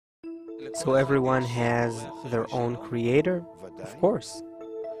So everyone has their own creator? Of course.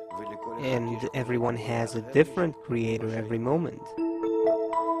 And everyone has a different creator every moment.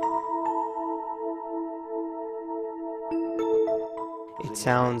 It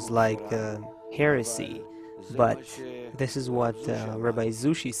sounds like heresy, but this is what Rabbi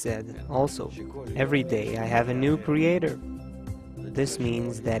Zushi said also. Every day I have a new creator. This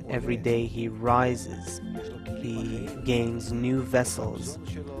means that every day he rises, he gains new vessels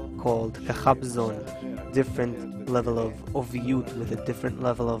called kachabzon, different level of oviyut with a different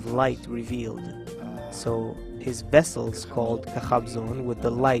level of light revealed. So his vessels called kachabzon with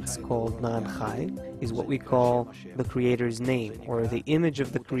the lights called Na'anchai is what we call the Creator's name, or the image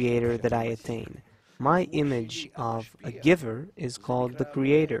of the Creator that I attain. My image of a giver is called the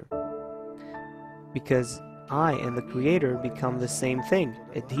Creator, because I and the Creator become the same thing,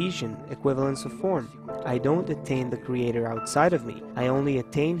 adhesion, equivalence of form. I don't attain the Creator outside of me. I only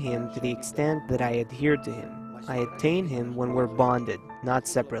attain Him to the extent that I adhere to Him. I attain Him when we're bonded, not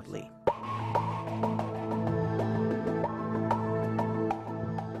separately.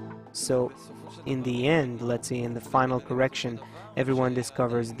 So, in the end, let's say in the final correction, everyone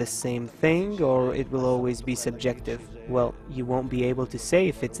discovers the same thing, or it will always be subjective? Well, you won't be able to say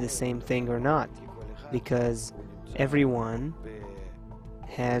if it's the same thing or not, because everyone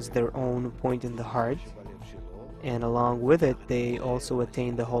has their own point in the heart, and along with it they also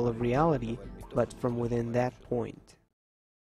attain the whole of reality, but from within that point.